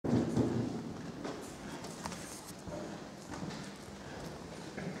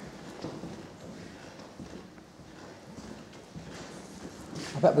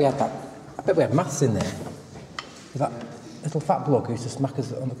bet we had maths in there. That little fat bloke who used to smack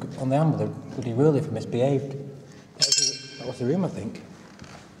us on the hand with a bloody ruler if we misbehaved. That was the room, I think.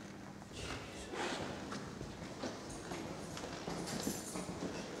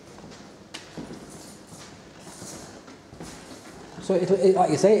 So,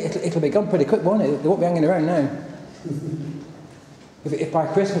 like you say, it'll be gone pretty quick, won't it? They won't be hanging around now. If by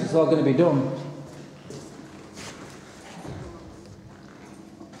Christmas it's all going to be done.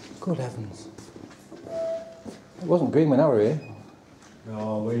 Good heavens. It wasn't green when I were here.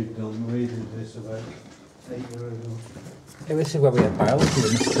 No, we did this about 8 years ago. Yeah, this is where we had biology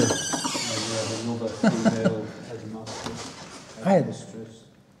with Mr. We had another female headmaster.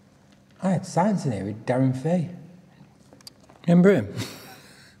 I had science in here with Darren Fay. Remember him?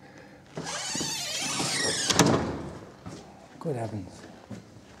 Good heavens.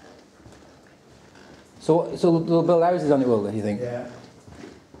 So they'll build houses on it, will they, you think? Yeah.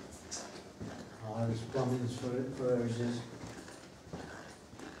 I was planning for it for houses.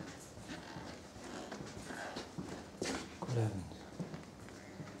 Good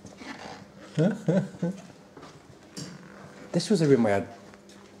heavens. This was the room where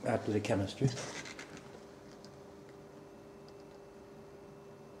I had bloody chemistry.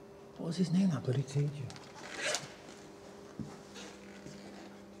 What was his name, that bloody teacher?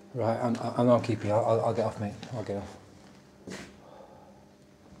 Right, I'm not keeping you. I'll get off, mate. I'll get off.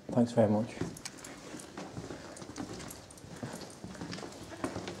 Thanks very much.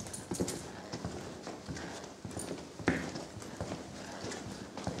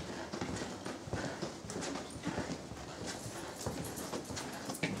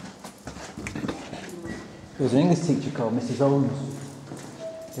 There was an English teacher called Mrs. Owens.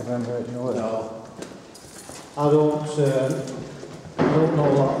 Do you remember it? No. I don't know a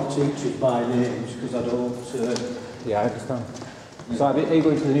lot of teachers by names because I don't. Yeah, I understand. So are you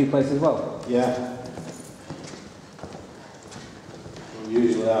going to the new place as well? Yeah. Well,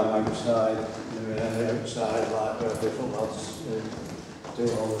 usually I'm outside, outside like where different lads do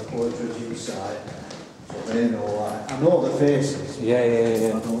all the poetry inside. So they know like, I know the faces. Yeah. I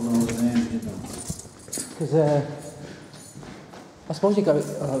don't know the names, you know. Because I suppose you got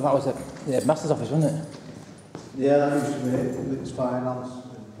that was the headmaster's office, wasn't it? Yeah, that used to be it's finance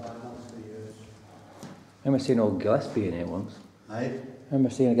for years. I remember seeing old Gillespie in here once. Hey? I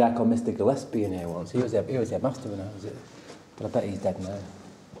remember seeing a guy called Mr. Gillespie in here once. He was the headmaster when I was it. But I bet he's dead now.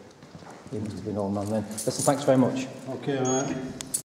 He must have been an old man then. Listen, thanks very much. Okay, mate.